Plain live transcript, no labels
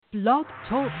Blog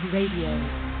Talk Radio.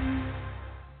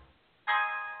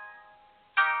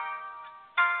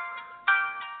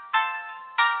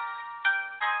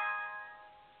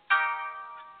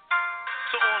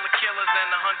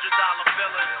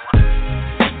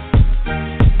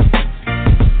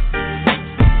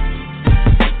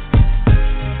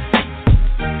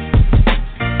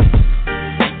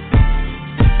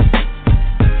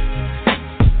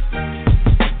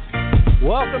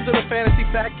 Welcome to the Fantasy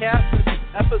FatCast. This is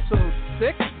episode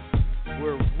 6.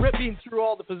 We're ripping through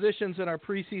all the positions in our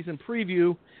preseason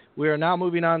preview. We are now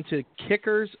moving on to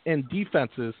kickers and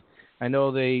defenses. I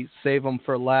know they save them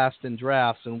for last in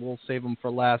drafts, and we'll save them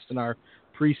for last in our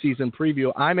preseason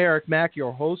preview. I'm Eric Mack,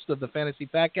 your host of the Fantasy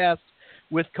FatCast,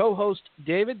 with co-host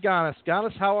David Gonos.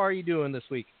 Gonos, how are you doing this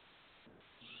week?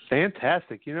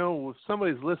 Fantastic. You know, if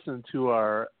somebody's listening to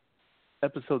our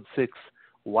episode 6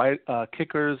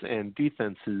 kickers and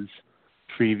defenses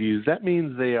previews, that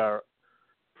means they are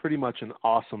pretty much an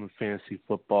awesome fantasy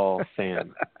football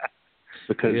fan.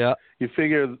 Because you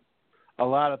figure a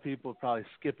lot of people are probably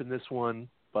skipping this one,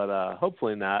 but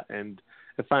hopefully not. And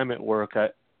if I'm at work, I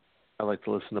like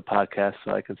to listen to podcasts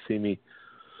so I can see me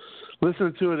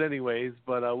listening to it anyways.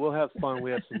 But we'll have fun.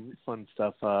 We have some fun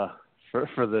stuff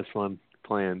for this one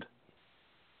planned.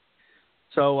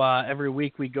 So every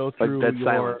week we go through dead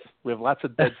silence. We have lots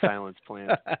of dead silence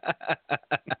planned.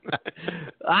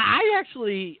 I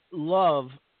actually love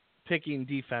picking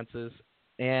defenses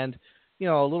and, you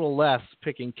know, a little less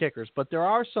picking kickers. But there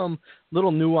are some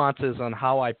little nuances on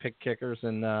how I pick kickers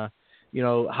and, you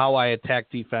know, how I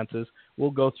attack defenses.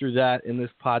 We'll go through that in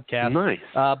this podcast. Nice.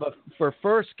 But for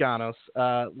first, Ganos,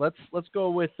 let's go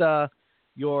with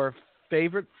your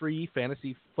favorite free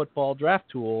fantasy football draft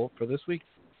tool for this week.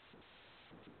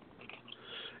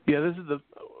 Yeah,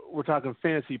 we're talking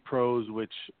Fantasy Pros,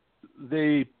 which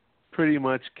they pretty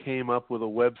much came up with a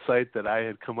website that I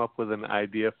had come up with an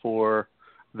idea for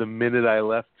the minute I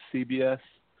left CBS,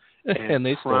 and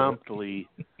they promptly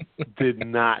did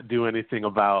not do anything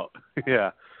about. Yeah,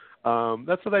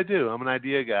 that's what I do. I'm an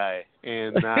idea guy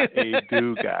and not a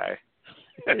do guy.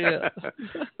 Yeah,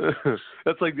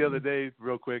 that's like the other day,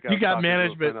 real quick. You got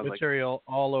management material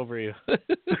all over you.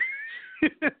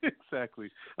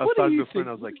 Exactly. I was talking to a friend.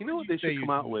 I was like, you know what they should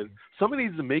come out with? Somebody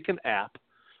needs to make an app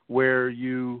where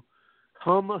you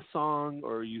hum a song,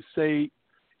 or you say,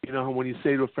 you know, when you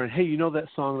say to a friend, hey, you know that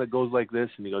song that goes like this,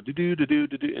 and you go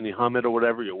do-do-do-do-do-do, and you hum it or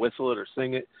whatever, you whistle it or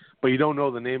sing it, but you don't know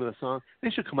the name of the song.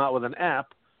 They should come out with an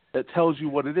app that tells you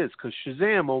what it is, because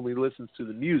Shazam only listens to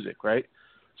the music, right?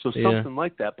 So something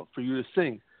like that, but for you to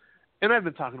sing. And I've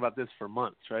been talking about this for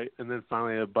months, right? And then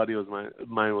finally a buddy of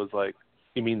mine was like,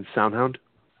 you mean SoundHound?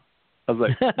 I was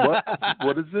like, what?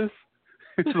 What is this?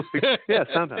 It's like, yeah,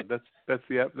 SoundHound. That's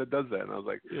the app that does that. And I was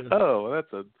like, oh, well,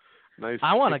 that's a nice.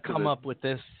 I want to come up with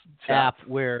this app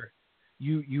where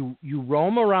you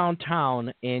roam around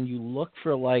town and you look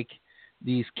for like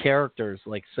these characters,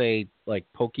 like say like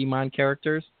Pokemon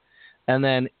characters, and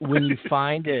then when you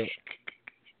find it,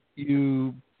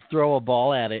 you throw a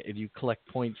ball at it and you collect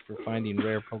points for finding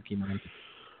rare Pokemon.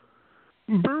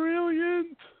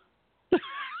 Brilliant.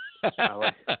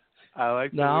 I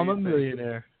like. Now I'm a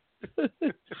millionaire.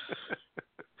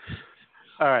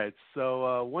 All right.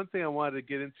 So one thing I wanted to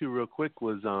get into real quick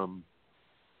was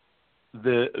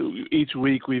each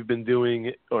week we've been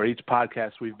doing, or each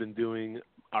podcast we've been doing,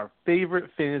 our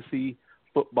favorite fantasy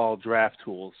football draft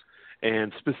tools,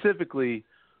 and specifically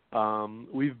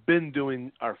we've been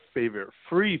doing our favorite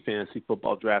free fantasy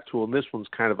football draft tool, and this one's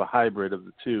kind of a hybrid of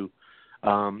the two.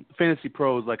 Fantasy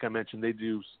Pros, like I mentioned,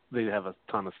 they have a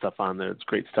ton of stuff on there. It's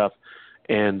great stuff.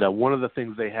 And one of the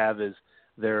things they have is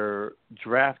their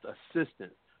draft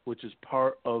assistant, which is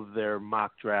part of their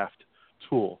mock draft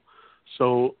tool.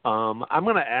 So I'm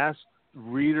going to ask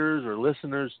readers or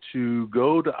listeners to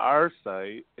go to our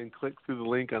site and click through the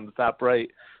link on the top right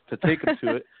to take them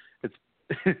to it.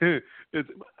 It's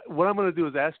what I'm going to do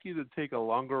is ask you to take a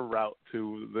longer route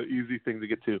to the easy thing to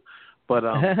get to. But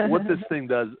what this thing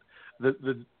does,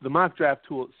 the mock draft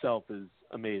tool itself is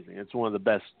amazing. It's one of the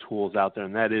best tools out there,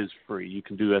 and that is free. You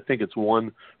can do, I think it's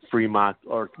one free mock,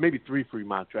 or maybe 3 free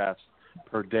mock drafts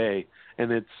per day,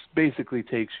 and it basically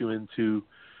takes you into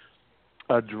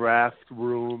a draft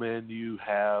room, and you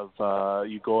have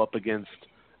you go up against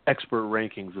expert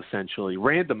rankings, essentially,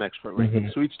 random expert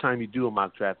rankings. So each time you do a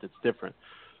mock draft, it's different.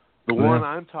 The one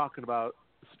I'm talking about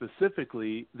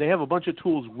specifically, they have a bunch of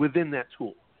tools within that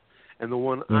tool. And the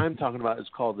one I'm talking about is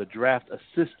called the Draft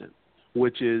Assistant,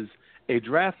 which is a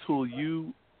draft tool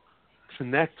you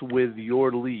connect with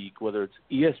your league, whether it's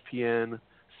ESPN,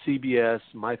 CBS,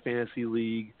 My Fantasy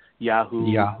League, Yahoo,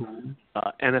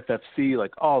 NFFC,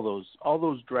 like all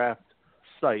those draft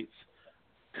sites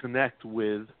connect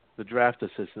with the draft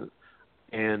assistant,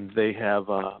 and they have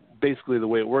basically the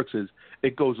way it works is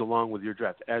it goes along with your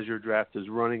draft. As your draft is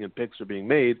running and picks are being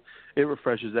made, it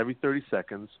refreshes every 30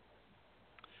 seconds.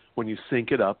 When you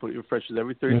sync it up, it refreshes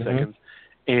every 30 seconds,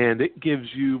 and it gives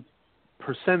you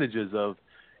percentages of,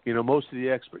 most of the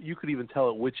experts. You could even tell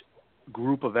it which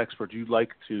group of experts you'd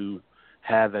like to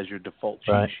have as your default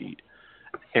cheat sheet.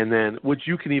 And then, which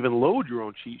you can even load your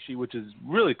own cheat sheet, which is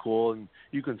really cool, and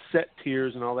you can set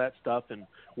tiers and all that stuff, and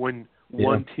when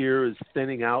one tier is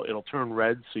thinning out, it'll turn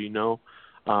red, so you know.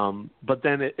 But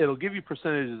then it'll give you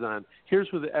percentages on, here's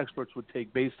who the experts would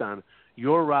take based on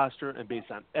your roster and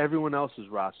based on everyone else's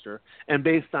roster and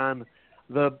based on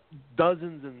the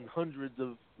dozens and hundreds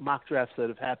of mock drafts that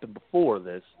have happened before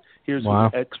this. Here's who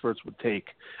the experts would take.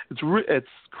 It's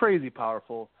crazy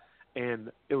powerful,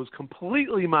 and it was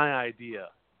completely my idea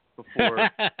before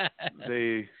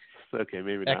they – okay,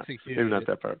 maybe not. Maybe not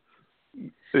that part.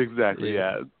 Exactly,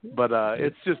 yeah. But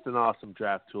it's just an awesome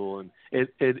draft tool, and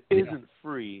it isn't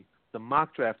free. The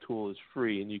mock draft tool is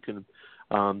free, and you can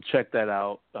check that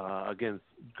out. Again,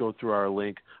 go through our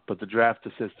link. But the draft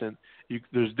assistant,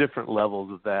 there's different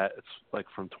levels of that. It's like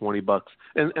from $20,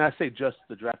 and I say just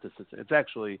the draft assistant. It's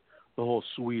actually the whole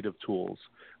suite of tools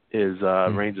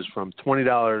ranges from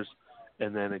 $20,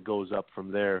 and then it goes up from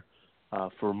there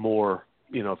for more.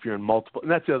 If you're in multiple,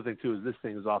 and that's the other thing too is this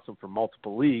thing is awesome for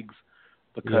multiple leagues.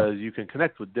 Because you can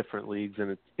connect with different leagues,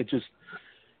 and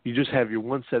you just have your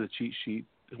one cheat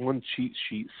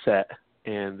sheet set,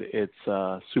 and it's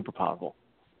super powerful.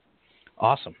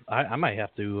 Awesome. I might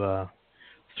have to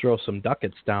throw some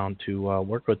ducats down to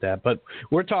work with that. But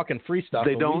we're talking free stuff.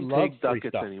 They don't take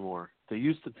ducats anymore. They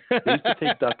used to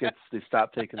take ducats. They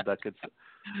stopped taking ducats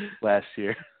last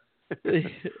year.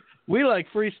 We like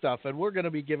free stuff, and we're going to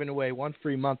be giving away 1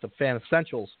 free month of Fan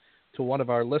Essentials to one of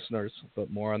our listeners, but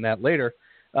more on that later.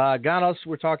 Gonos,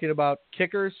 we're talking about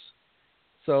kickers.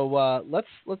 So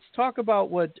let's talk about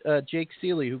what Jake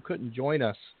Ciely, who couldn't join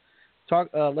us,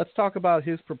 let's talk about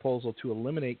his proposal to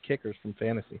eliminate kickers from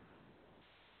fantasy.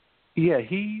 Yeah,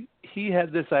 he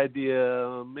had this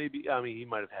idea. Maybe he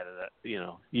might have had it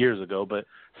years ago, but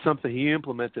something he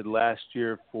implemented last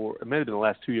year it might have been the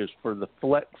last 2 years for the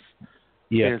flex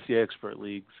fantasy expert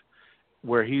leagues,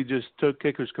 where he just took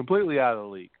kickers completely out of the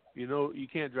league. You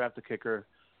can't draft a kicker.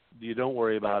 You don't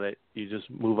worry about it. You just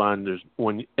move on. There's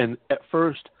one, and at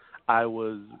first I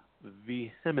was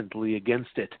vehemently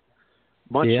against it,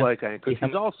 much like I am. Because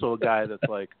he's also a guy that's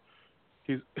like,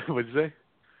 what'd you say?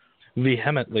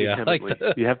 Vehemently. I like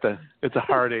that. You have to. It's a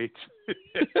hard H.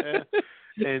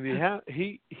 And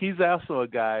he's also a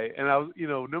guy, and I was,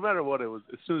 no matter what it was,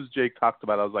 as soon as Jake talked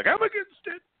about it, I was like, I'm against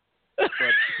it. But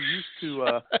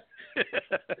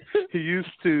he used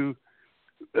to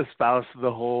espouse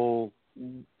the whole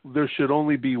there should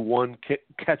only be one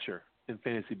catcher in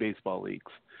fantasy baseball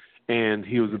leagues, and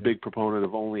he was a big proponent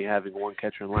of only having one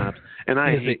catcher in lineups. And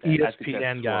I hate that.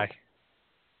 ESPN guy.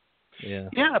 Yeah,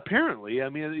 apparently.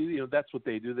 That's what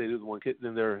they do. They do the one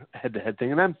in their head-to-head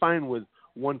thing, and I'm fine with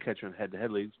one catcher in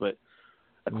head-to-head leagues. But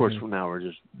of course, now we're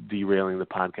just derailing the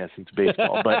podcast into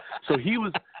baseball. But so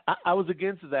I was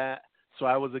against that. So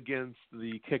I was against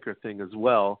the kicker thing as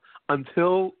well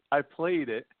until I played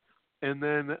it. And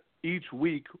then each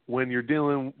week when you're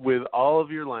dealing with all of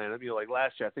your lineup, like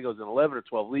last year, I think I was in 11 or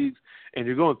 12 leagues, and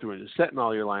you're going through and you're setting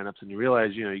all your lineups, and you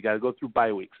realize, you got to go through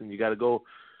bye weeks, and you got to go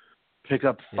pick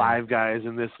up 5 guys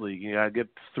in this league, and you got to get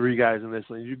 3 guys in this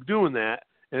league. You're doing that,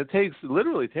 and it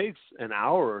literally takes an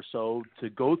hour or so to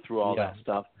go through all that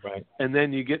stuff. Right. And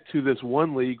then you get to this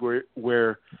one league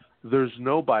where there's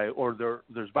no bye, or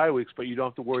there's bye weeks, but you don't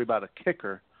have to worry about a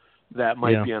kicker that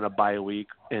might be on a bye week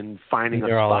and finding a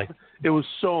spot. It was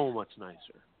so much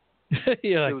nicer.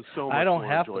 It was so much I don't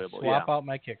more have enjoyable. to swap out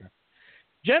my kicker.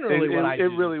 Generally, it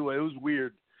really was. It was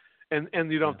weird, and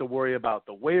you don't have to worry about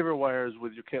the waiver wires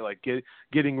with your kicker, like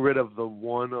getting rid of the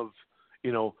one of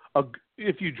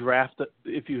if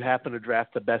you happen to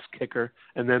draft the best kicker,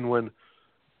 and then when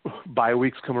bye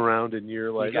weeks come around and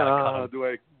you're like, do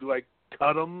I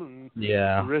cut them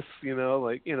and risk,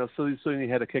 so you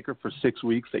had a kicker for 6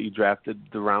 weeks that you drafted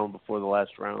the round before the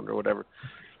last round or whatever.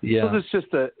 Yeah. So it's just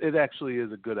it actually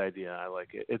is a good idea. I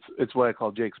like it. It's what I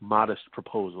call Jake's modest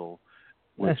proposal,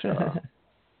 which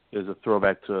is a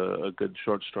throwback to a good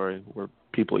short story where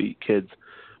people eat kids.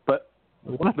 But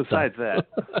besides that,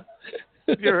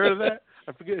 have you ever heard of that?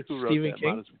 I forget who wrote Stephen that King?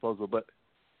 modest proposal, but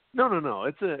no.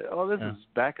 It's this is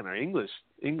back in our English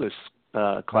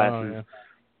classes.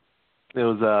 It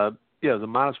was a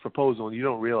modest proposal, and you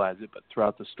don't realize it, but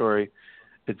throughout the story,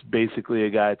 It's basically a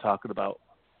guy talking about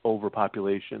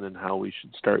overpopulation and how we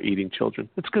should start eating children.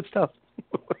 It's good stuff.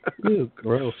 Ew,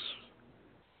 gross.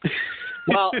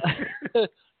 Well,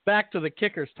 back to the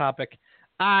kickers topic.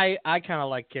 I kind of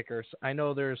like kickers. I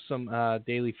know there's some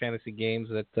daily fantasy games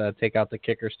that take out the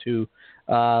kickers too,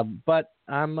 but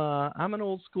I'm an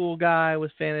old school guy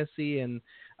with fantasy, and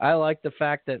I like the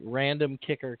fact that random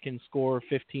kicker can score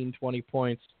 15, 20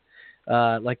 points.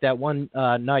 Like that one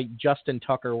night, Justin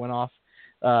Tucker went off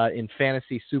in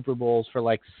fantasy Super Bowls for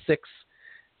like six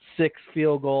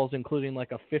field goals, including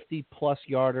like a 50-plus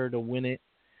yarder to win it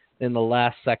in the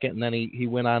last second, and then he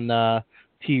went on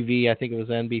TV, I think it was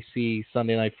NBC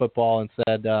Sunday Night Football, and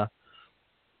said,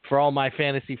 "For all my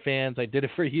fantasy fans, I did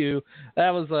it for you." That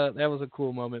was a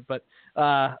cool moment. But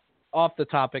off the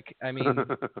topic, I mean,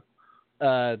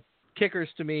 kickers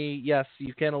to me, yes,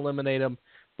 you can eliminate them,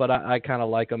 but I kind of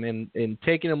like them. And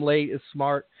taking them late is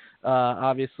smart,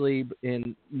 obviously,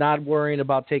 and not worrying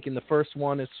about taking the first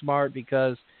one is smart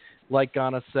because, like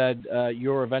Gonos said,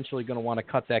 you're eventually going to want to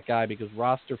cut that guy because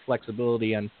roster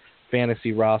flexibility and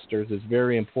fantasy rosters is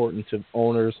very important to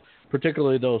owners,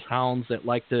 particularly those hounds that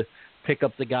like to pick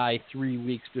up the guy 3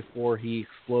 weeks before he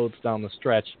explodes down the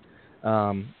stretch,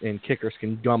 and kickers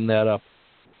can gum that up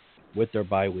with their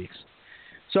bye weeks.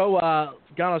 So,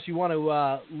 Gonos, you want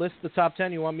to list the top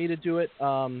 10? You want me to do it?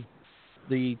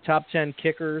 The top 10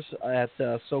 kickers at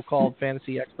so-called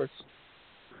fantasy experts?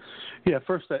 Yeah,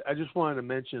 first, I just wanted to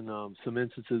mention some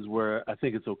instances where I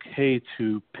think it's okay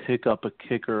to pick up a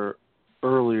kicker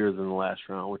earlier than the last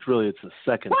round, which really it's the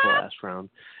second to last round,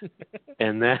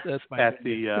 and that's at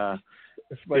the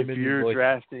if you're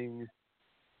drafting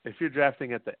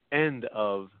at the end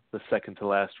of the second to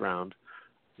last round,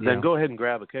 then go ahead and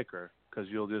grab a kicker because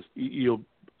you'll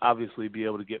obviously be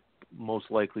able to get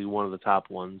most likely one of the top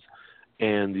ones,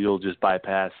 and you'll just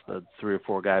bypass the 3 or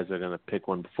 4 guys that are going to pick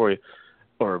one before you,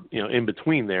 or in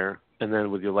between there, and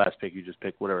then with your last pick you just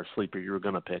pick whatever sleeper you were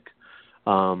going to pick.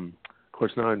 Of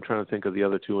course, now I'm trying to think of the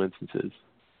other 2 instances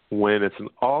when it's an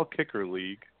all-kicker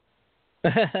league,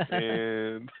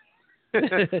 and I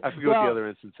forget what the other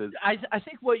instances. I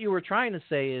think what you were trying to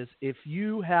say is if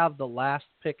you have the last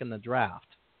pick in the draft,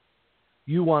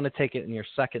 you want to take it in your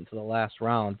second to the last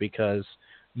round because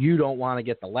you don't want to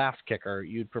get the last kicker.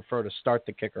 You'd prefer to start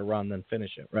the kicker run than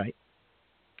finish it, right?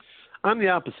 I'm the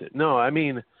opposite. No, I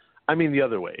mean the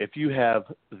other way. If you have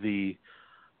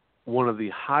one of the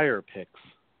higher picks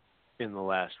in the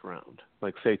last round,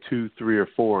 like say 2, 3, or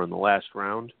 4 in the last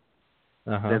round,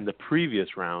 then the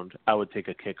previous round I would take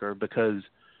a kicker because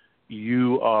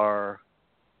you are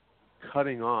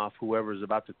cutting off whoever's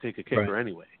about to take a kicker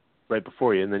anyway, right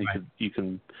before you, and then you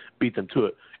can beat them to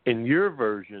it. In your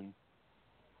version,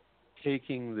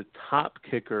 taking the top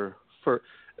kicker first,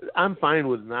 I'm fine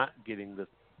with not getting the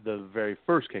very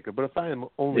first kicker, but if I am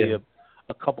only a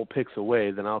couple picks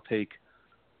away, then I'll take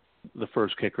the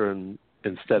first kicker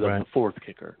instead of the fourth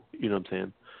kicker. You know what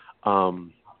I'm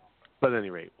saying? But at any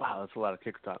rate, wow, that's a lot of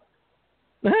kicker talk.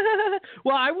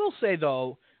 Well, I will say,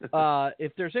 though,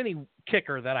 if there's any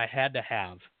kicker that I had to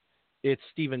have, it's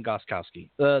Steven Gostkowski.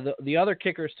 The other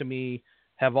kickers, to me,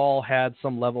 have all had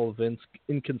some level of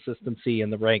inconsistency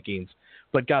in the rankings.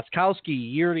 But Gostkowski,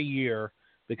 year to year,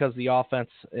 because the offense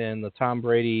and the Tom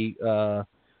Brady,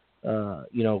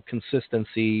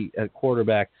 consistency at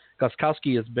quarterback,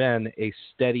 Gostkowski has been a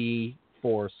steady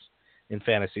force in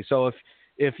fantasy. So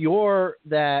if you're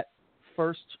that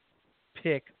first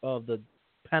pick of the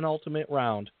penultimate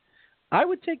round, I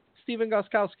would take Steven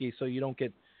Gostkowski so you don't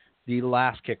get the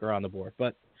last kicker on the board.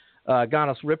 But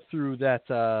Gonos, rip through that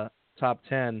top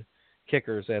 10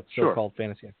 kickers at so-called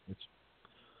fantasy experts.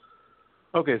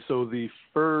 Okay, so the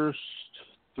first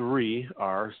 3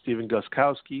 are Steven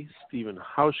Gostkowski, Steven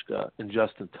Hauschka, and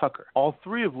Justin Tucker, all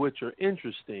 3 of which are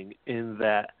interesting in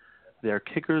that they're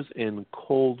kickers in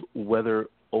cold weather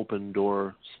open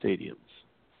door stadiums.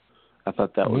 I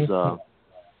thought that was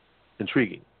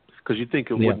intriguing because you'd think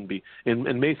it wouldn't be.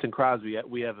 And Mason Crosby,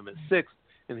 we have him at 6th,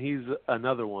 and he's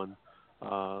another one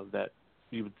that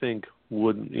you would think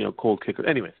wouldn't, cold kicker.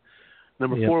 Anyways,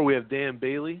 number 4, we have Dan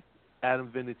Bailey,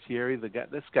 Adam Vinatieri.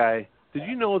 This guy, did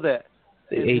you know that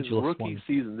in his rookie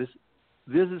season,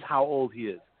 this is how old he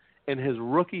is. In his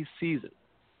rookie season,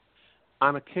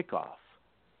 on a kickoff,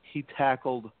 he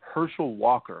tackled Herschel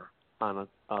Walker on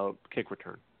a kick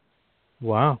return.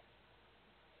 Wow.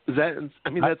 Is that? I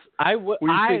mean, that's. I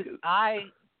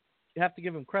have to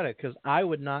give him credit because I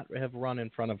would not have run in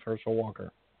front of Herschel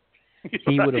Walker.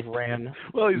 He would have ran.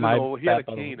 Well, he had a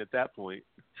cane at that point.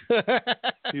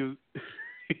 he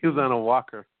was on a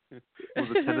walker. It was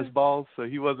a tennis ball, so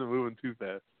he wasn't moving too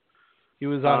fast. He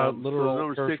was on a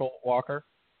literal Herschel Walker.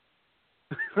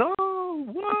 Oh,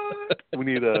 what? We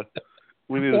need a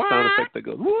sound effect that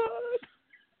goes,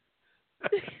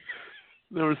 what?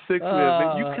 Number 6, we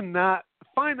have, you cannot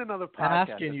find another podcast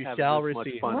ask and you that shall has this much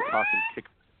receive. fun talking kick.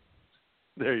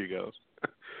 There you go.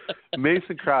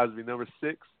 Mason Crosby, number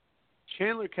 6.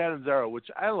 Chandler Catanzaro, which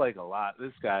I like a lot.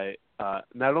 This guy,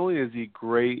 not only is he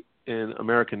great in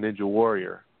American Ninja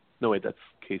Warrior. No, wait, that's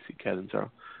Casey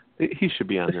Catanzaro. He should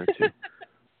be on there, too.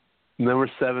 Number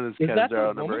 7 is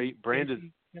Catanzaro. Number 8,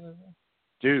 Brandon.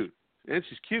 Dude, and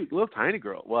she's cute. Little tiny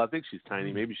girl. Well, I think she's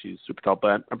tiny. Maybe she's super tall,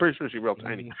 but I'm pretty sure she's real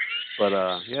tiny. But,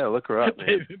 yeah, look her up,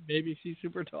 man. Maybe she's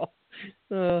super tall.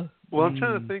 Well, I'm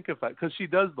trying to think if because she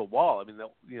does the wall. I mean,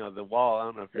 the wall, I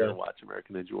don't know if you're going to watch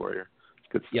American Ninja Warrior. It's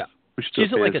good stuff. Yeah.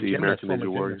 She's like a American gymnast, Ninja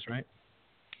Warrior, right?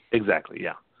 Exactly,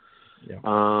 yeah.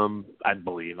 I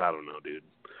believe. I don't know, dude.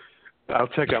 I'll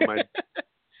check out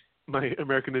my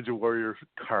American Ninja Warrior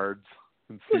cards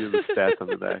and see the stats on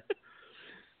the back.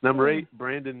 Number 8,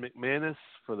 Brandon McManus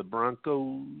for the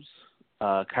Broncos.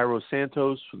 Cairo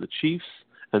Santos for the Chiefs.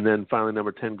 And then finally,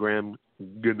 number 10, Graham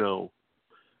Gano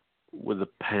with the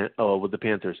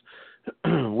Panthers.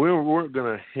 We're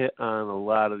going to hit on a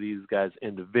lot of these guys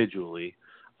individually.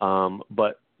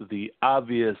 But the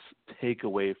obvious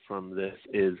takeaway from this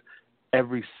is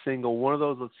every single one of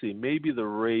those, let's see, maybe the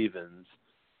Ravens.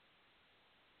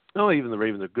 No, even the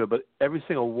Ravens are good, but every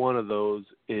single one of those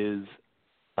is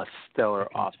a stellar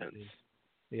offense.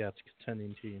 Yeah, it's a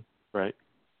contending team. Right.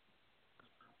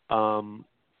 So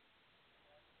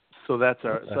that's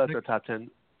our top 10.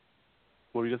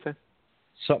 What were you going to say?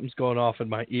 Something's going off in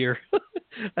my ear.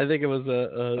 I think it was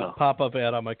a pop-up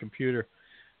ad on my computer.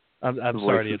 I'm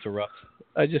sorry to interrupt.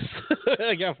 I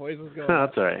got voices going. No,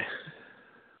 that's all right.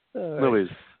 Nobody's.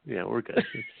 Yeah, we're good.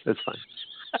 It's fine.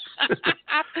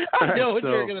 I know what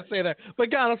you're going to say there. But,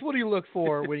 Gonos, what do you look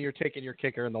for when you're taking your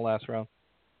kicker in the last round?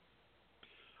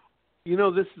 You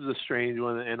know, this is a strange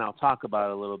one, and I'll talk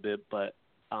about it a little bit, but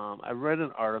I read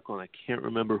an article, and I can't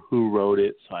remember who wrote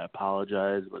it, so I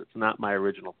apologize, but it's not my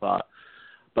original thought.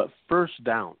 But first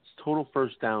downs, total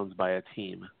first downs by a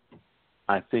team,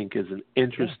 I think is an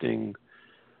interesting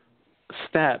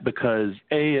stat because,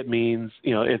 A, it means,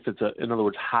 if it's in other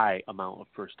words, high amount of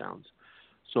first downs.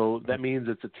 So that means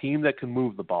it's a team that can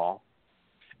move the ball.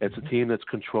 It's a team that's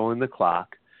controlling the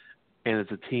clock. And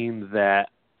it's a team that,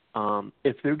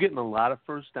 if they're getting a lot of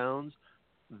first downs,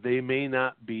 they may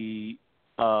not be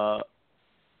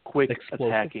quick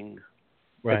attacking,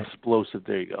 explosive.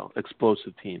 There you go,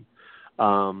 explosive team.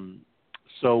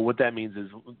 So what that means is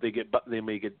they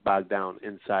may get bogged down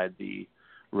inside the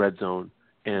red zone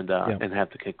and have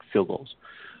to kick field goals.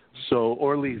 So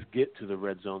or at least get to the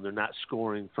red zone. They're not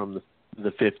scoring from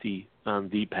the 50 on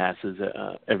deep passes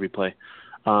every play.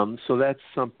 So that's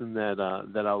something that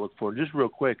I'll look for. Just real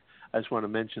quick, I just want to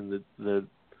mention the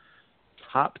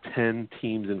top 10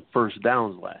 teams in first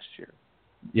downs last year.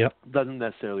 Yep. Doesn't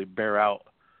necessarily bear out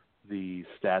the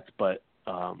stats, but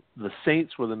the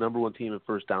Saints were the number 1 team in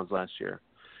first downs last year,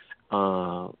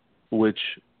 which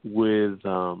with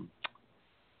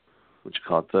what you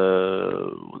call it,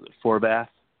 Forbath,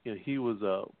 he was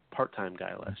a part-time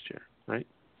guy last year, right?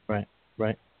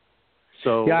 Right.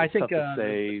 So yeah, I think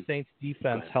the Saints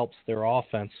defense helps their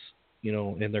offense,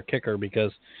 in their kicker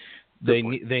because they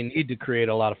need to create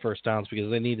a lot of first downs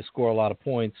because they need to score a lot of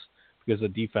points because the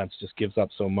defense just gives up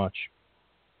so much.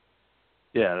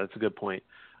 Yeah, that's a good point.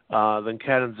 Then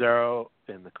Catanzaro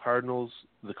and the Cardinals.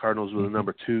 The Cardinals were the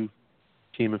number 2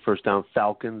 team in first down.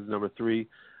 Falcons, number 3.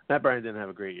 Matt Bryant didn't have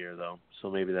a great year, though, so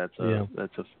maybe that's a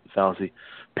fallacy.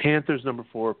 Panthers, number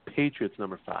 4. Patriots,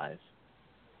 number 5.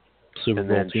 Super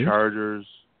Bowl team. Chargers.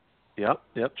 Yep.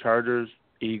 Chargers,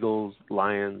 Eagles,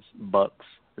 Lions, Bucks,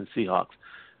 and Seahawks.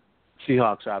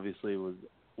 Seahawks, obviously, was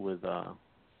with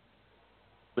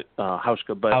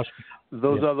Hauschka, but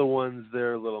those other ones,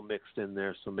 they're a little mixed in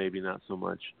there, so maybe not so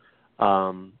much.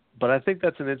 But I think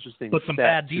that's an interesting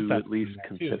stat to at least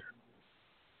consider. Too.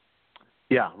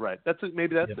 Yeah, right.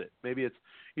 Maybe that's it. Maybe it's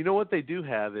what they do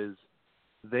have is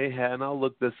they have, and I'll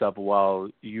look this up while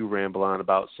you ramble on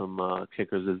about some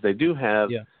kickers. Is they do have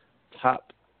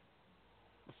top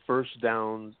first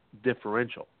down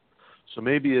differential. So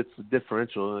maybe it's the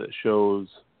differential that shows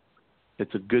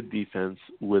it's a good defense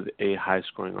with a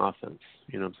high-scoring offense.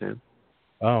 You know what I'm saying?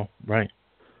 Oh, right.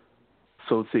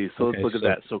 So let's see. So let's look at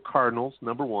that. So Cardinals,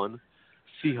 number 1.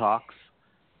 Seahawks,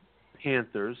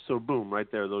 Panthers. So boom,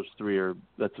 right there. Those 3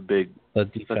 that's a big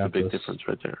difference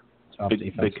right there.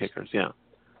 Big kickers, yeah.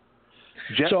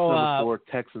 Jets, number 4.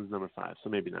 Texans, number 5. So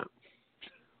maybe not.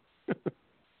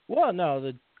 Well, no,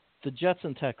 the Jets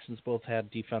and Texans both had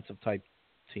defensive type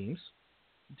teams.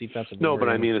 No, but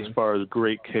I mean, as far as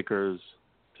great kickers,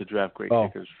 to draft great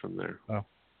kickers from there. Oh.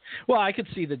 Well, I could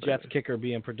see the Jets kicker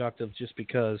being productive just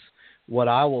because what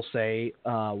I will say,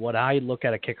 what I look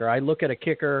at a kicker, I look at a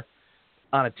kicker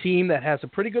on a team that has a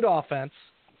pretty good offense,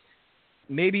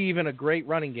 maybe even a great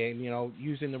running game,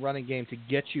 using the running game to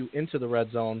get you into the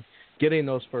red zone, getting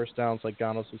those first downs like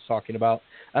Gonos was talking about,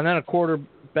 and then a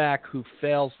quarterback who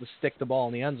fails to stick the ball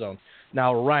in the end zone.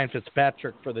 Now, Ryan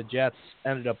Fitzpatrick for the Jets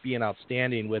ended up being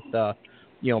outstanding with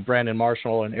Brandon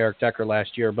Marshall and Eric Decker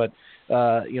last year, but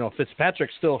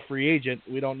Fitzpatrick's still a free agent.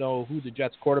 We don't know who the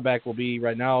Jets quarterback will be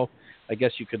right now. I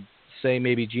guess you could say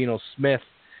maybe Geno Smith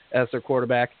as their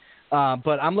quarterback.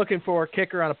 But I'm looking for a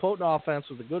kicker on a potent offense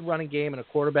with a good running game and a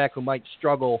quarterback who might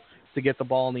struggle to get the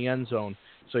ball in the end zone,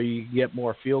 so you get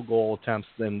more field goal attempts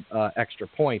than extra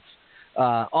points.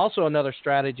 Also, another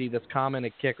strategy that's common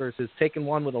at kickers is taking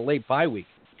one with a late bye week.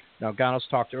 Now, Ganos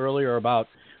talked earlier about,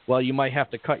 you might have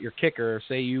to cut your kicker.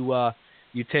 Say you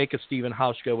take a Steven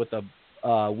Hauschka with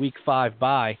a Week 5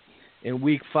 bye. In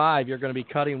Week 5, you're going to be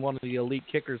cutting one of the elite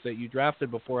kickers that you drafted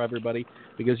before everybody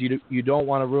because you don't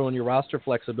want to ruin your roster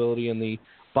flexibility in the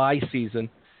bye season,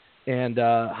 and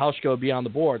Hauschka will be on the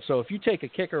board. So if you take a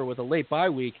kicker with a late bye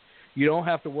week, you don't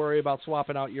have to worry about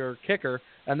swapping out your kicker,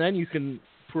 and then you can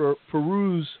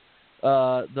peruse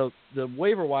the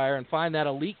waiver wire and find that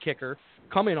elite kicker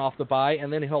coming off the bye,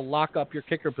 and then he'll lock up your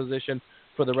kicker position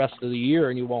for the rest of the year,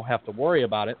 and you won't have to worry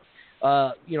about it.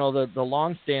 The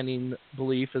long-standing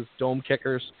belief is dome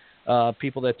kickers,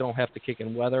 people that don't have to kick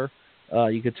in weather.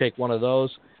 You could take one of those.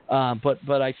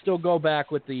 But I still go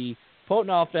back with the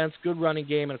potent offense, good running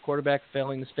game, and a quarterback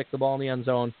failing to stick the ball in the end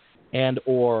zone and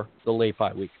or the late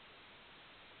bye week.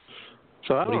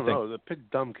 So I don't know. The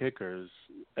pick dumb kickers,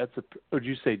 would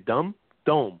you say dumb?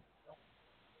 Dome.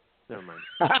 Never mind.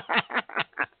 I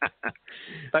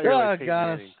thought you were like Peyton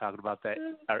Manning talking about that,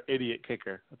 our idiot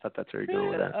kicker. I thought that's where you're going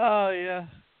with that. Oh, yeah.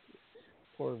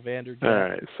 Poor Vanderjagt. All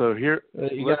right, so here,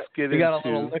 let's get into... You got a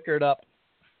little liquored up.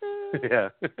 Yeah.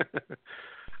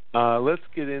 Let's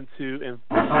get into...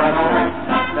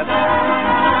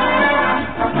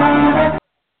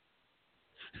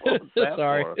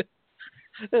 Sorry.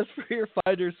 That's for your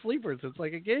Finders Sleepers. It's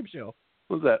like a game show.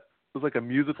 What was that? It was like a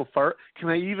musical fart. Can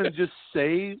I even just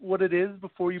say what it is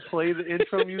before you play the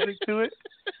intro music to it?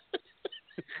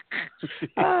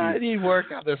 I need work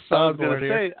on this soundboard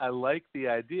here. I like the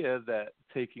idea that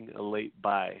taking a late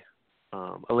bye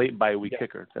week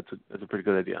kicker. That's a pretty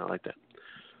good idea. I like that.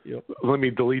 Yep. Let me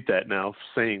delete that now,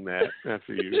 saying that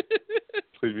after you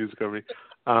play music over me.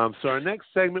 So our next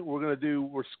segment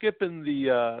we're skipping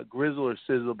the Grizzle or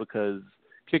Sizzle because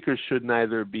kickers should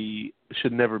never be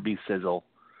Sizzle.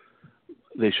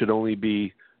 They should only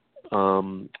be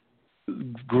Grizzle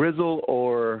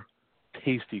or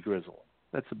Tasty Grizzle.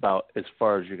 That's about as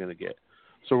far as you're going to get.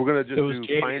 So we're going to just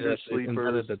do Finder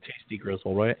Sleepers. The Tasty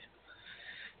Grizzle, right?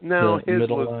 No, his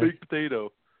was Big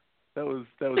Potato. That was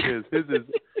his. His is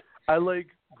I like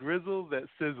Grizzle that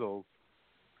sizzles.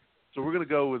 So we're going to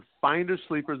go with Finder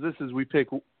Sleepers. This is we pick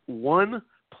one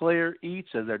player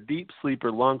each as our deep sleeper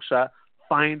long shot.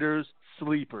 Finders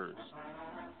Sleepers.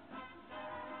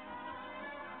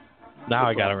 Now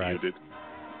I got it right.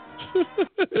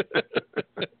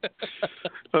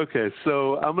 Okay,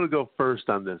 so I'm going to go first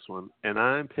on this one, and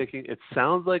I'm picking. It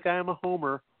sounds like I am a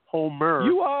homer.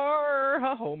 You are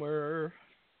a homer.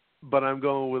 But I'm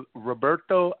going with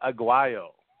Roberto Aguayo,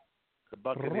 the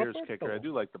Buccaneers kicker. I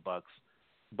do like the Bucs,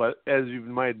 but as you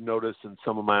might notice in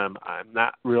some of mine, I'm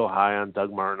not real high on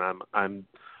Doug Martin. I'm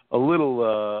a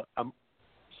little. I'm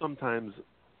sometimes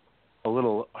a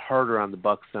little harder on the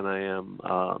Bucs than I am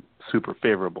super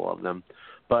favorable of them.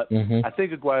 But I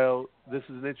think Aguayo, this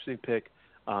is an interesting pick.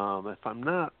 If I'm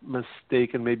not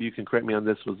mistaken, maybe you can correct me on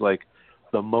this, was like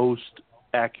the most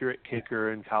accurate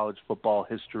kicker in college football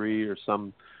history or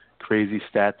some crazy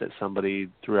stat that somebody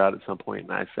threw out at some point,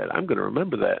 and I said, I'm going to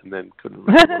remember that, and then couldn't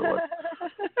remember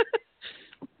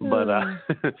what it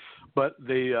was. But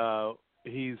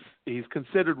he's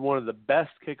considered one of the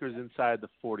best kickers inside the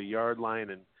 40-yard line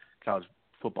in college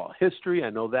football history.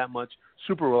 I know that much.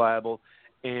 Super reliable.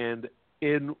 And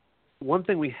in one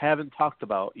thing we haven't talked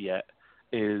about yet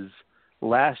is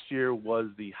last year was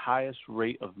the highest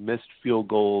rate of missed field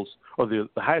goals, or the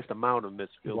highest amount of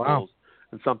missed field goals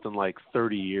in something like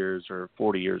 30 years or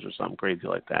 40 years or something crazy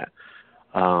like that.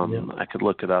 I could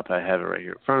look it up. I have it right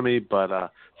here in front of me. But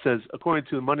it says, according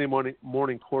to the Monday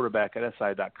morning quarterback at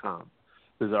SI.com,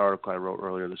 this is an article I wrote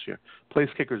earlier this year, place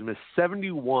kickers missed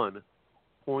 71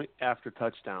 point after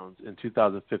touchdowns in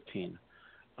 2015.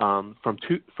 From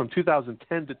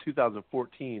 2010 to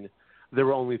 2014, there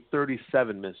were only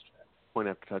 37 missed point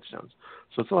after touchdowns.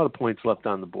 So it's a lot of points left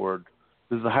on the board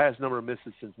This is the highest number of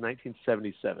misses since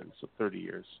 1977, so 30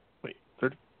 years. Wait,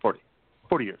 30?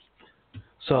 40 years.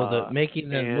 So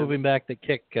making and moving back the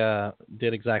kick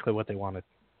did exactly what they wanted.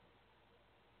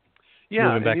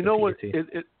 Yeah, and you know what?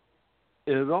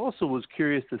 It also was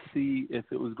curious to see if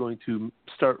it was going to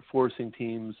start forcing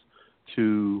teams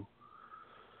to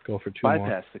go for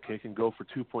bypass the kick and go for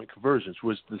 2-point conversions,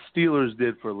 which the Steelers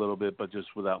did for a little bit, but just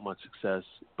without much success.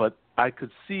 But I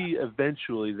could see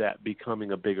eventually that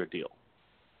becoming a bigger deal,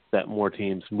 that more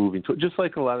teams moving to it, just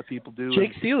like a lot of people do.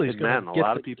 Jake Ciely is going to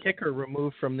get the people... kicker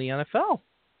removed from the NFL.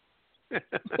 They're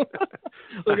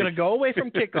going to go away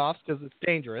from kickoffs because it's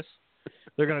dangerous.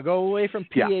 They're going to go away from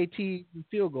PATs and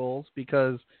field goals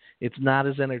because it's not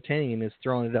as entertaining as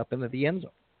throwing it up into the end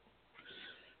zone.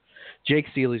 Jake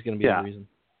Ciely is going to be the reason.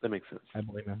 That makes sense. I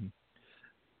believe in him.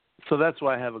 So that's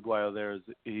why I have Aguayo there.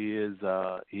 He is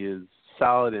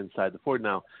solid inside the 40.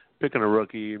 Now, picking a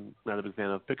rookie, not a big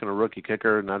fan of. Picking a rookie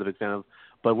kicker, not a big fan of.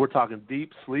 But we're talking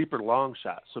deep sleeper long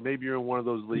shots. So maybe you're in one of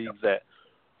those leagues that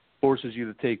forces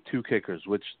you to take 2 kickers,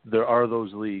 which there are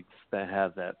those leagues that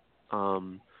have that.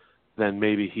 Then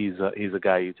maybe he's a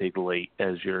guy you take late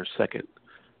as your second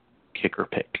kicker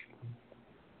pick.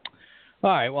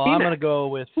 All right. Well, I'm going to go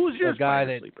with who's your guy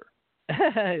that sleeper?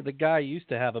 the guy used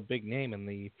to have a big name in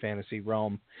the fantasy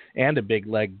realm and a big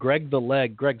leg, Greg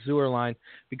Zuerlein,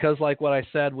 because like what I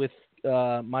said with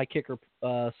my kicker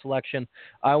selection,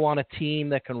 I want a team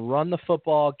that can run the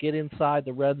football, get inside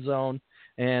the red zone,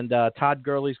 and Todd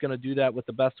Gurley's going to do that with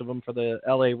the best of them for the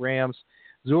LA Rams.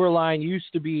 Zuerlein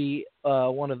used to be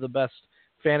one of the best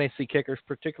fantasy kickers,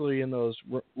 particularly in those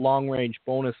long-range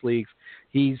bonus leagues.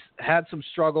 He's had some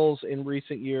struggles in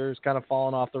recent years, kind of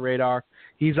fallen off the radar.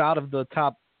 He's out of the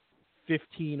top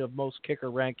 15 of most kicker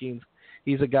rankings.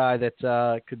 He's a guy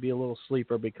that could be a little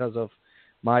sleeper because of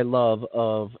my love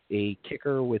of a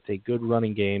kicker with a good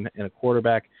running game and a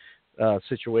quarterback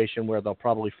situation where they'll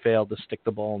probably fail to stick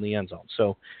the ball in the end zone.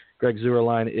 So Greg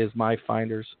Zuerlein is my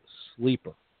finder's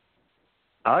sleeper.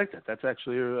 I like that. That's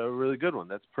actually a really good one.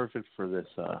 That's perfect for this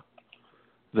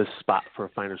spot, for a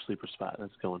finder sleeper spot.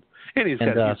 That's going. And he's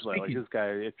got like this guy.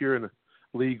 If you're in a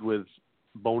league with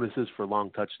bonuses for long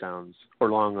touchdowns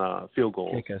or long field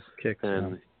goals,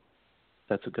 then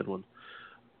that's a good one.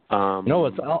 You know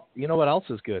what else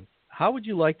is good? How would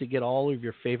you like to get all of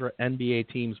your favorite NBA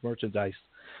teams' merchandise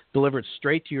delivered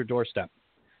straight to your doorstep?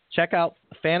 Check out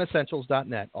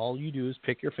fanessentials.net. All you do is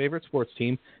pick your favorite sports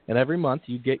team, and every month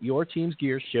you get your team's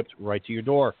gear shipped right to your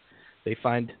door. They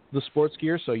find the sports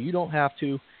gear so you don't have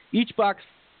to. Each box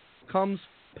comes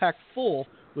packed full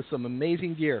with some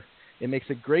amazing gear. It makes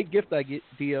a great gift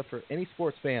idea for any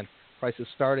sports fan. Prices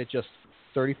start at just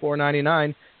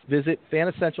 $34.99. Visit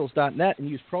fanessentials.net and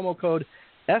use promo code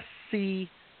SCFE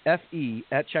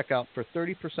at checkout for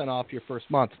 30% off your first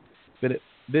month.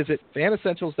 Visit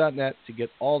fanessentials.net to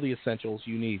get all the essentials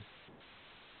you need.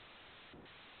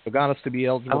 So got us to be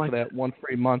eligible for that one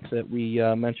free month that we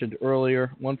mentioned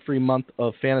earlier, one free month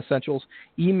of Fan Essentials.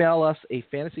 Email us a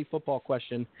fantasy football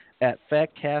question at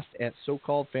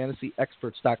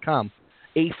fatcast@socalledfantasyexperts.com.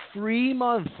 A free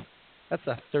month. That's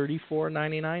a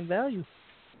 $34.99 value.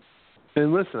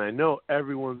 And listen, I know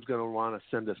everyone's going to want to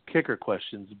send us kicker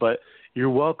questions, but you're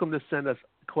welcome to send us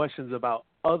questions about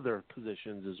other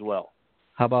positions as well.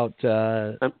 How about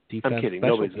defense? I'm kidding.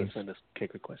 Nobody's going to send us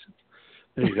kicker questions.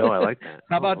 There you go. I like that.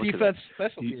 How about defense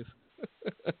special teams?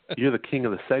 You're the king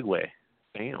of the segue.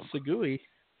 Bam. Sagui.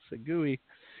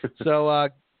 So,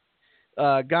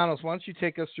 Gonos, why don't you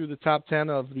take us through the top 10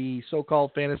 of the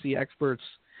so-called fantasy experts'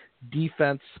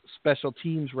 defense special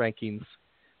teams rankings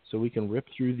so we can rip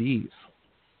through these.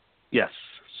 Yes.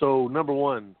 So, number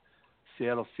 1,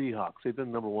 Seattle Seahawks. They've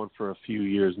been number 1 for a few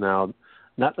years now.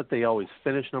 Not that they always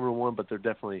finish number 1, but they're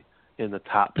definitely in the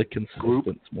top group.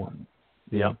 One.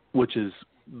 Yeah, which is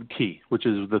key, which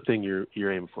is the thing you're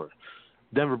aiming for.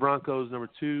 Denver Broncos, number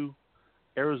 2.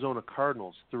 Arizona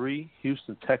Cardinals, 3.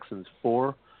 Houston Texans,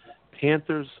 4.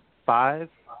 Panthers, 5.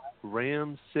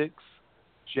 Rams, 6.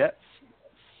 Jets,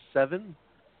 7.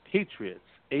 Patriots,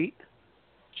 8.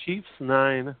 Chiefs,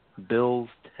 9. Bills,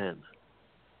 10.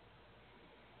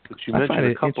 But you mentioned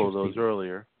a couple of those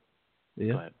earlier.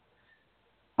 Yeah.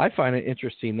 I find it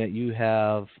interesting that you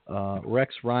have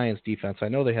Rex Ryan's defense. I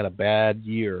know they had a bad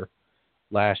year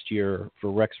last year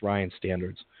for Rex Ryan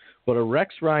standards, but a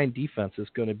Rex Ryan defense is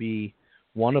going to be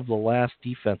one of the last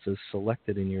defenses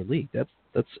selected in your league.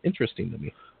 That's interesting to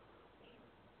me.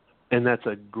 And that's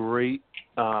a great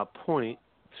point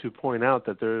to point out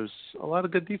that there's a lot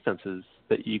of good defenses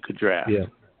that you could draft.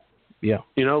 Yeah.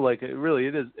 You know, like it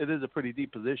is a pretty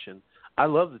deep position. I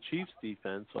love the Chiefs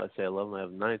defense, so I say I love them. I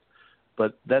have them ninth.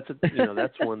 But that's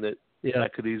one that I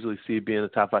could easily see being a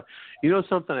top 5. You know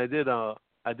something? I did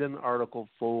an article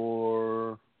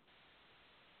for.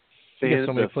 You get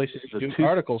so many places you do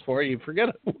articles for, you forget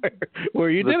where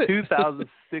you did it. The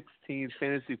 2016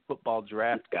 Fantasy Football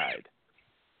Draft Guide.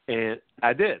 And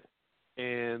I did.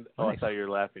 And, I thought you were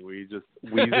laughing. Were you just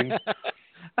wheezing?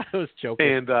 I was joking.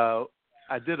 And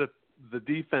I did the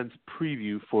defense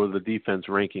preview for the defense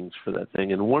rankings for that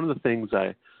thing. And one of the things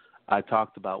I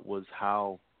talked about was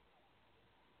how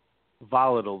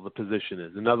volatile the position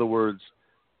is. In other words,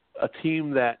 a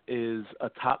team that is a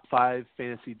top 5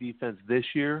 fantasy defense this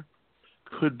year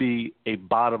could be a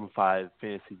bottom 5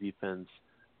 fantasy defense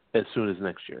as soon as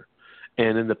next year.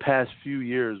 And in the past few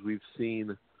years, we've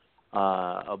seen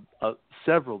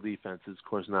several defenses. Of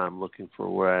course, now I'm looking for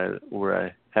where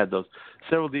I had those.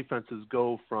 Several defenses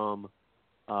go from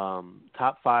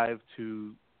top 5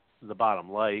 to the bottom,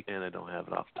 and I don't have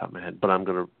it off the top of my head, but I'm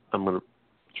gonna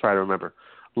try to remember.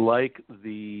 Like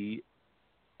the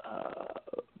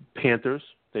Panthers,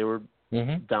 they were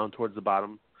down towards the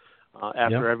bottom.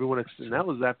 After everyone, and that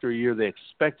was after a year they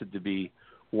expected to be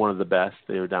one of the best.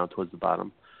 They were down towards the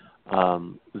bottom.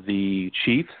 The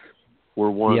Chiefs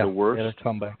were one of the worst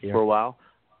for a while.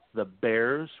 The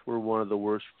Bears were one of the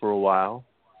worst for a while.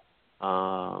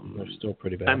 They're still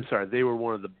pretty bad. I'm sorry, they were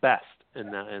one of the best,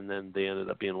 and then they ended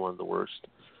up being one of the worst.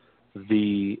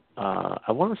 I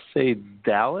want to say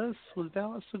Dallas. Was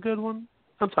Dallas a good one?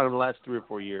 I'm talking the last 3 or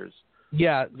 4 years.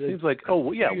 Yeah. It seems like,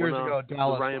 years ago,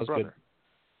 Dallas the Ryan was brother. Good.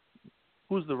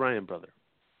 Who's the Ryan brother?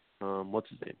 What's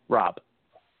his name? Rob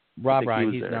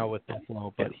Ryan. He's now with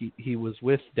Buffalo, but he was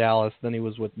with Dallas, then he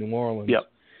was with New Orleans.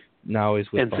 Yep. Now he's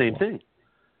with Buffalo. And same thing.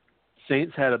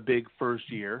 Saints had a big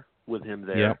first year with him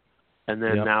there, and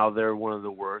then now they're one of the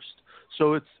worst.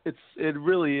 So it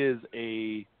really is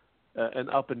an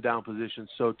up and down position.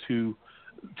 So to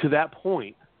that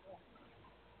point,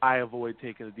 I avoid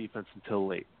taking a defense until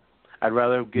late. I'd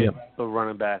rather get a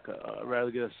running back. I'd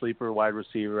rather get a sleeper wide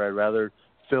receiver. I'd rather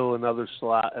fill another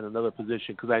slot at another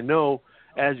position because I know,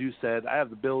 as you said, I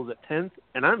have the Bills at 10th,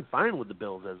 and I'm fine with the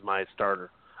Bills as my starter.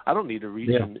 I don't need to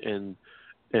reach and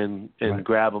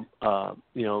grab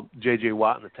J.J.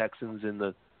 Watt and the Texans in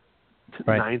the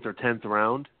 9th or 10th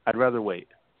round. I'd rather wait.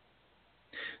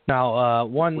 Now,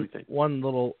 one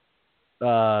little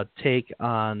take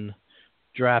on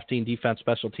drafting defense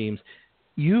special teams.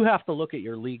 You have to look at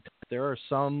your league. There are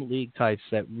some league types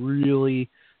that really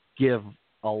give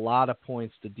a lot of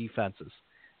points to defenses.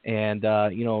 And,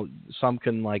 some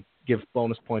can give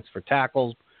bonus points for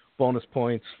tackles, bonus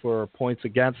points for points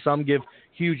against. Some give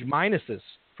huge minuses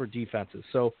for defenses.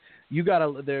 So you got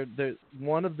to, they're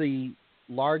one of the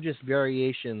largest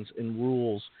variations in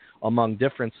rules among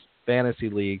different fantasy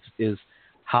leagues is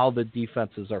how the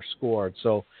defenses are scored.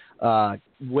 So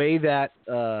weigh that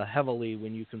heavily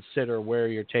when you consider where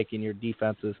you're taking your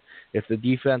defenses. If the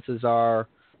defenses are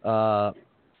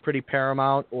pretty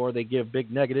paramount or they give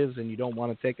big negatives and you don't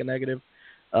want to take a negative,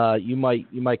 you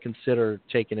might consider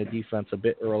taking a defense a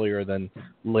bit earlier than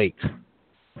late.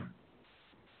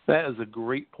 That is a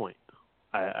great point.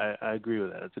 I agree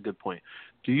with that. It's a good point.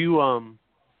 Do you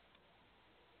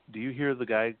hear the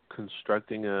guy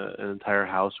constructing an entire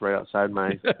house right outside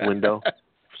my window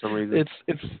for some reason?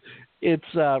 It's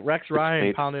Rex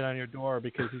Ryan pounding on your door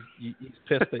because he's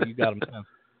pissed that you got him 10th.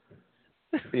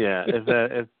 Yeah,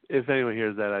 if anyone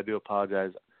hears that, I do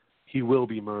apologize. He will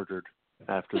be murdered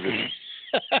after this.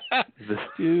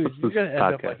 Dude, you're gonna end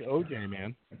podcast. up like OJ,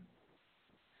 man.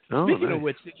 Oh, Speaking of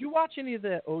which, did you watch any of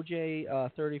the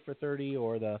OJ 30 for 30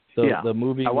 or the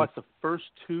movie? I watched the first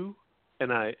 2.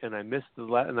 And I missed the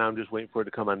last, and now I'm just waiting for it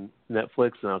to come on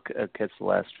Netflix, and I'll catch the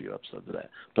last few episodes of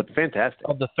that. But fantastic.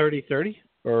 Of the 30-30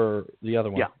 or the other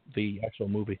one? Yeah, the actual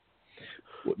movie.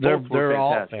 They're fantastic,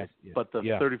 all fantastic. But the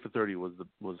 30 for 30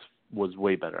 was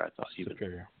way better, I thought.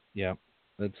 Superior. Yeah,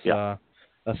 it's a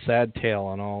sad tale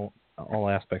on all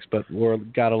aspects, but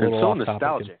got a little off topic.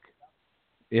 Nostalgic.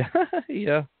 Yeah.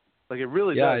 Like it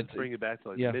really does bring it back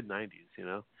to the mid '90s,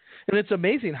 And it's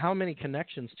amazing how many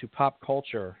connections to pop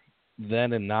culture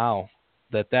then and now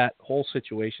that whole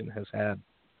situation has had.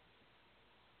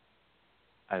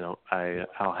 I'll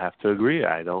have to agree.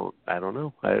 I don't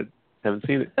know. I haven't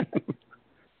seen it.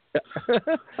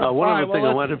 One other thing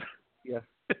I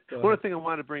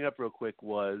wanted to bring up real quick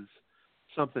was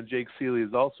something Jake Ciely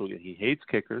is also. He hates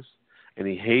kickers, and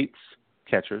he hates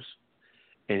catchers,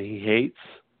 and he hates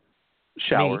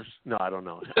showers. No, I don't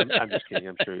know. I'm just kidding.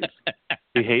 I'm sure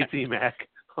he hates EMAC.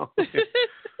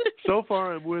 So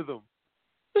far, I'm with him.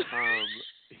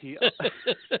 He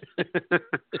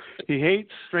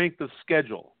hates strength of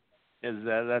schedule.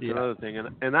 That's another thing,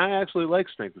 and I actually like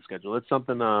strength of schedule. It's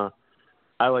something I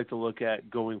I like to look at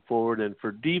going forward. And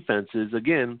for defenses,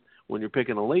 again, when you're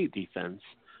picking a late defense,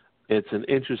 it's an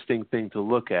interesting thing to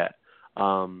look at.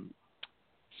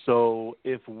 So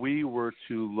if we were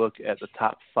to look at the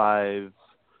top 5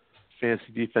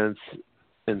 fantasy defense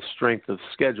and strength of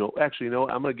schedule, actually, you know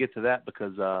what? I'm going to get to that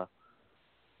because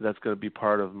that's going to be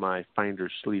part of my Finder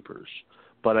Sleepers.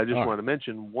 But I just want to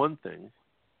mention one thing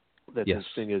that's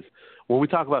interesting is when we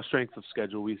talk about strength of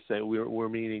schedule, we say we're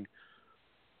meaning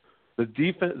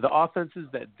the offenses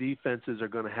that defenses are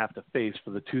going to have to face for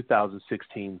the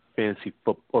 2016 fantasy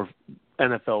football or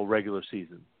NFL regular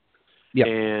season. Yeah,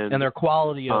 and their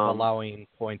quality of allowing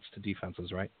points to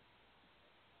defenses, right?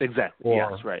 Exactly.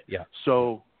 Yes, right. Yeah.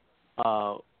 So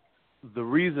the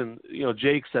reason,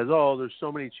 Jake says, there's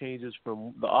so many changes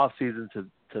from the off season to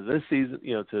this season,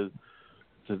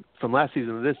 from last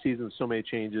season to this season, so many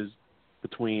changes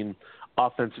between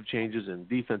offensive changes and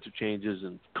defensive changes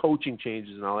and coaching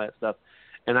changes and all that stuff.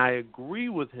 And I agree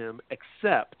with him,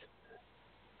 except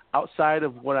outside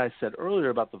of what I said earlier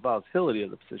about the volatility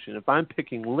of the position, if I'm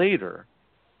picking later,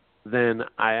 then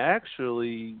I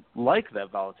actually like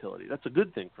that volatility. That's a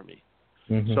good thing for me.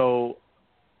 Mm-hmm. So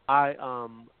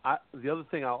the other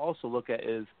thing I'll also look at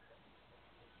is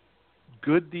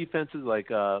good defenses, like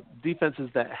defenses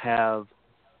that have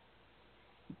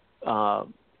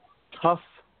tough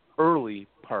early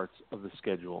parts of the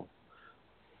schedule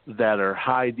that are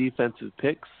high defensive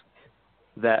picks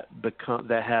that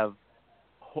have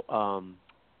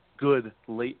good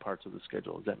late parts of the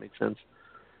schedule. Does that make sense?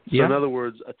 So in other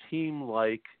words, a team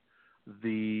like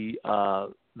the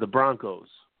Broncos,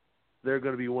 they're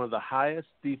going to be one of the highest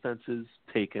defenses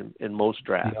taken in most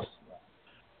drafts. Yep.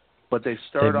 But they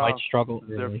might struggle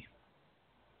early.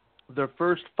 Their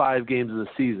first 5 games of the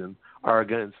season are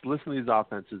against, listen to these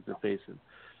offenses they're facing.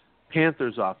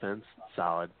 Panthers offense,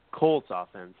 solid. Colts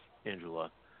offense, Andrew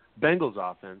Luck. Bengals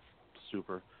offense,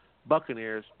 super.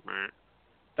 Buccaneers,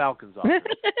 Falcons offense.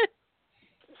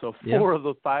 So 4 of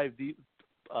the 5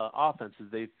 offenses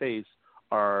they face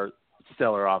are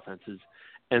stellar offenses.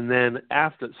 And then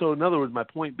so in other words, my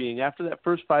point being, after that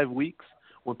first 5 weeks,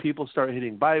 when people start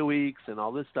hitting bye weeks and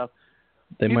all this stuff,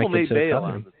 people may bail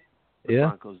on the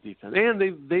Broncos defense. And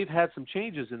they've had some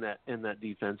changes in that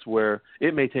defense where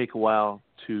it may take a while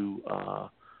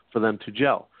for them to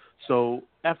gel. So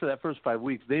after that first 5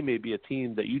 weeks, they may be a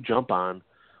team that you jump on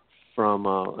from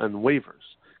on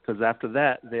waivers, because after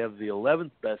that they have the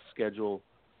 11th best schedule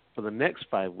for the next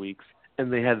 5 weeks,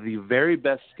 and they have the very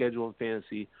best schedule in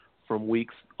fantasy from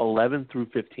weeks 11 through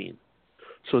 15.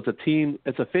 So it's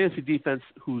a fantasy defense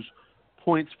whose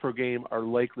points per game are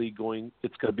likely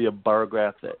it's going to be a bar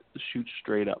graph that shoots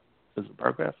straight up. Is it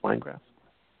bar graph? Line graph?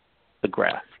 A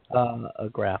graph. A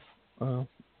graph.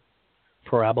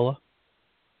 Parabola.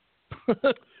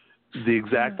 The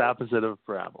exact opposite of a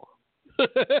parabola.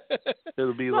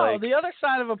 It'll be the other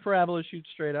side of a parabola shoots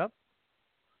straight up.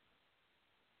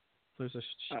 There's a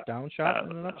down shot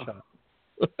and an up shot.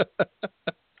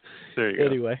 There you go.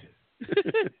 Anyway.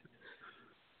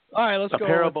 All right, let's go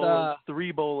parabola,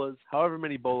 3 bolas, however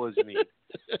many bolas you need.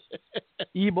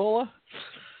 Ebola?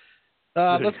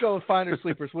 Let's go with Finder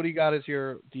Sleepers. What do you got as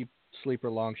your deep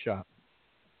sleeper long shot?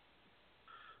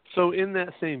 So in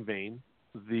that same vein,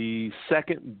 the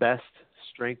second best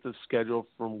strength of schedule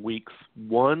from weeks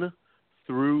 1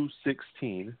 through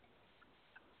 16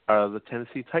 are the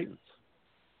Tennessee Titans.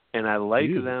 And I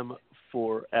like them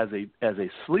as a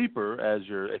sleeper,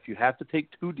 if you have to take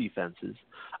 2 defenses,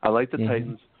 I like the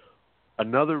Titans.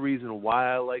 Another reason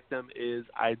why I like them is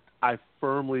I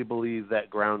firmly believe that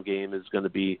ground game is going to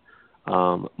be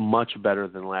much better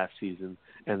than last season,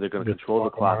 and they're going to control the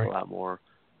clock a lot more,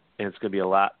 and it's going to be a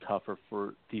lot tougher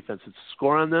for defenses to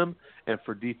score on them and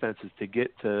for defenses to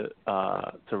get to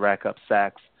rack up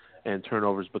sacks and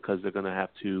turnovers, because they're going to have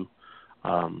to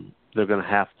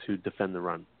defend the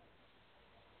run.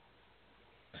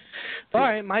 All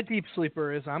right, my deep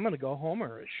sleeper is I'm going to go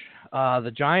homerish.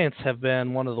 The Giants have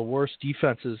been one of the worst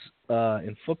defenses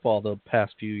in football the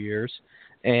past few years,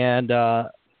 and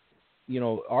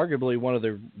arguably one of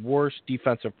the worst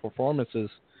defensive performances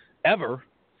ever.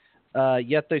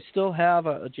 Yet they still have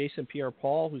a Jason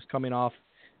Pierre-Paul who's coming off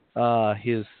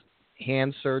his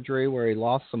hand surgery where he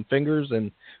lost some fingers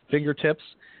and fingertips.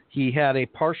 He had a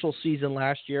partial season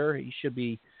last year. He should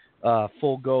be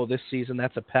full go this season.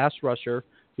 That's a pass rusher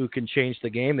who can change the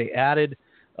game. They added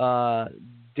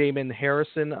Damon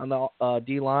Harrison on the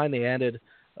D-line. They added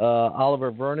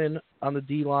Oliver Vernon on the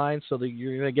D-line, so that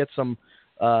you're going to get some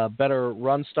better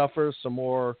run stuffers, some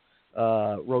more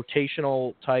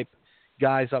rotational type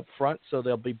guys up front, so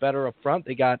they'll be better up front.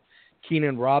 They got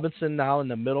Keenan Robinson now in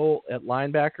the middle at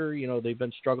linebacker. You know, they've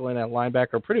been struggling at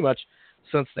linebacker pretty much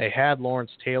since they had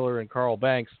Lawrence Taylor and Carl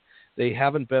Banks. They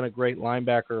haven't been a great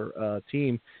linebacker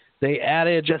team. They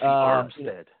added Jesse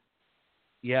Armstead.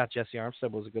 Yeah, Jesse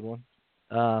Armstead was a good one.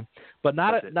 But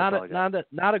not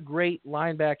a great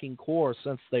linebacking core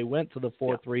since they went to the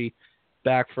 4-3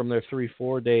 back from their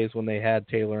 3-4 days when they had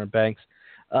Taylor and Banks.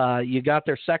 You got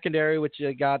their secondary, which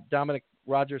you got Dominic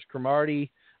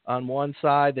Rodgers-Cromartie on one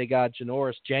side. They got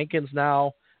Janoris Jenkins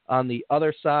now on the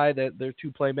other side. They're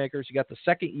two playmakers. You got the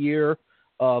second year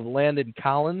of Landon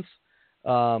Collins.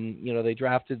 You know, they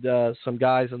drafted some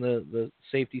guys in the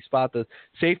safety spot. The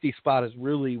safety spot is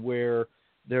really where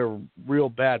their real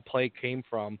bad play came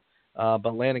from.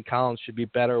 But Landon Collins should be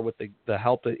better with the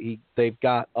help that they've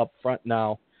got up front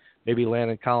now. Maybe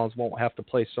Landon Collins won't have to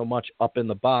play so much up in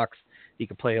the box. He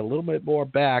can play a little bit more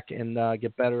back and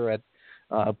get better at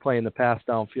playing the pass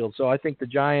downfield. So I think the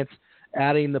Giants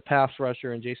adding the pass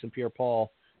rusher and Jason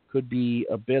Pierre-Paul could be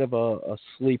a bit of a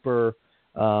sleeper.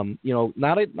 You know,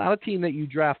 not a team that you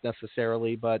draft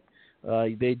necessarily, but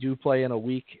they do play in a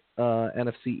weak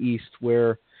NFC East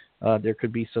where there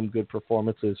could be some good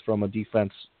performances from a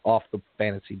defense off the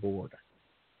fantasy board.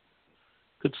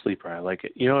 Good sleeper. I like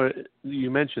it. You know,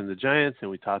 you mentioned the Giants, and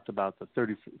we talked about the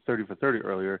 30 for 30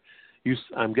 earlier.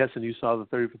 I'm guessing you saw the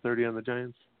 30 for 30 on the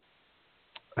Giants?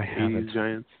 I haven't.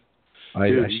 Giants?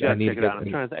 Dude, you got to check it out.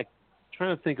 I'm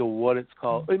trying to think of what it's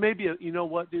called. It may be, you know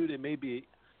what, dude? It may be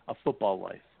a Football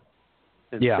Life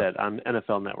instead on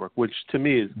NFL Network, which to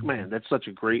me is, man, that's such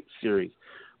a great series.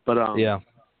 But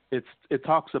it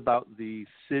talks about the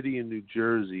city in New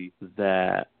Jersey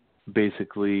that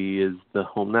basically is the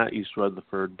home, not East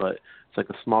Rutherford, but it's like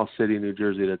a small city in New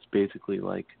Jersey that's basically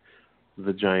like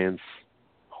the Giants'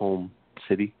 home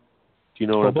city. Do you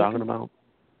know what I'm talking about?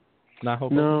 Not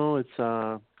Hoboken? No, it's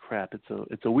crap.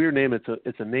 It's a weird name.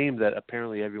 It's a name that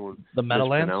apparently everyone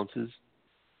mispronounces.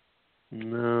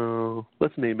 No,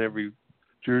 let's name every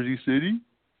Jersey city.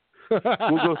 We'll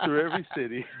go through every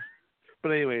city. But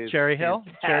anyways, Cherry Hill,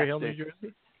 New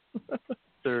Jersey.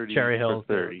 30 Cherry Hill,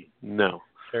 30. No.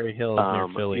 Cherry Hill is near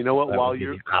Philly. You know what?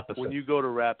 When you go to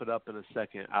wrap it up in a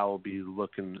second, I will be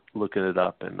looking it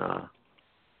up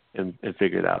and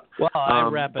figure it out. Well, I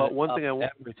wrap it but one up thing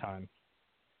every time.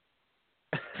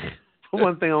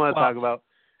 One thing I want to talk about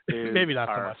is maybe not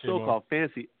our so much so-called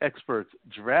fantasy experts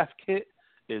draft kit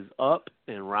is up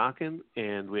and rocking,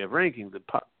 and we have rankings and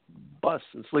busts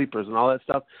and sleepers and all that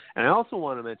stuff. And I also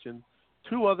want to mention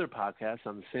two other podcasts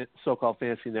on the so-called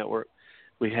Fantasy Network.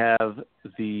 We have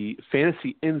the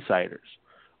Fantasy Insiders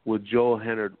with Joel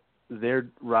Hennard. They're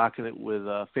rocking it with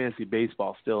fantasy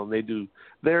baseball still, and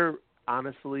they're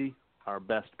honestly our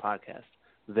best podcast.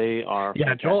 They are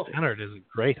fantastic. Joel Hennard is a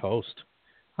great host.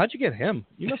 How'd you get him?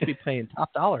 You must be paying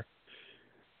top dollar.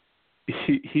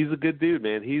 He's a good dude,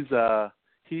 man. He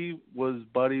was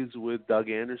buddies with Doug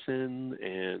Anderson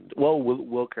and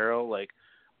Will Carroll. Like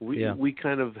we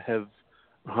kind of have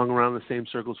hung around the same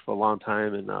circles for a long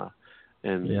time, and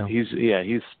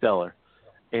he's stellar,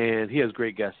 and he has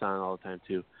great guests on all the time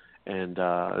too. And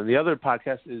the other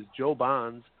podcast is Joe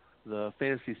Bond's the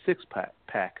Fantasy Six Pack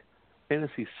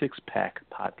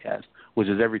podcast, which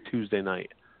is every Tuesday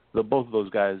night. Both of those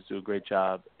guys do a great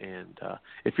job, and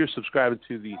if you're subscribing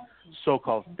to the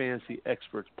so-called Fantasy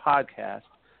Experts podcast,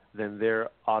 then they're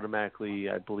automatically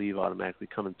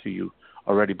coming to you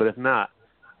already. But if not,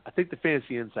 I think the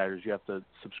Fantasy Insiders, you have to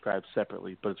subscribe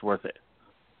separately, but it's worth it.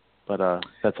 But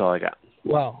that's all I got.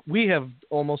 Well, we have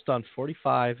almost done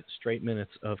 45 straight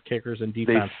minutes of kickers and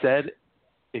defense. They said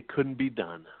it couldn't be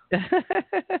done.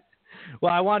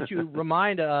 Well, I want to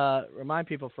remind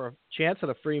people for a chance at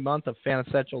a free month of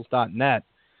fanessentials.net.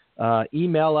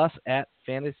 Email us at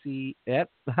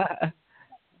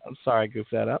I'm sorry, I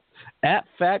goofed that up. At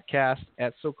FatCast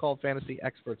at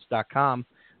SoCalledFantasyExperts.com.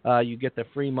 You get the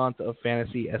free month of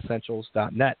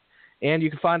fantasyessentials.net. And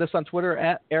you can find us on Twitter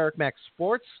at Eric Mack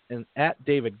Sports and at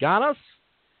David Gonos.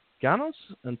 Gonos,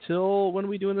 until when are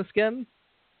we doing this again?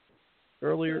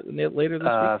 Later this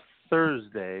week?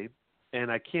 Thursday. And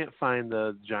I can't find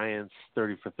the Giants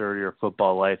 30 for 30 or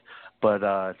Football Life, but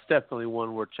it's definitely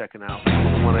one worth checking out.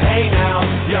 Hey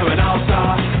now, you're an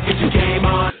all-star. Get your game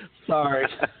on. Sorry.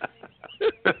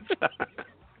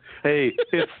 Hey,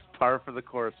 it's par for the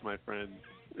course, my friend.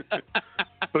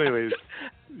 But anyways,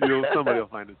 somebody will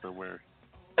find it somewhere.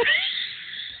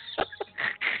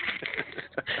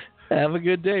 Have a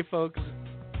good day, folks.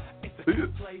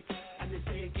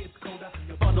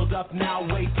 Bundled up now,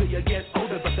 wait till you get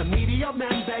older. But the media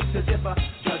man begs to differ,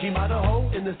 judging by the hole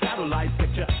in the satellite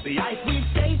picture. The ice we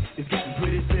skate is getting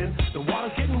pretty thin. The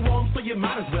water's getting warm, so you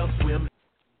might as well swim.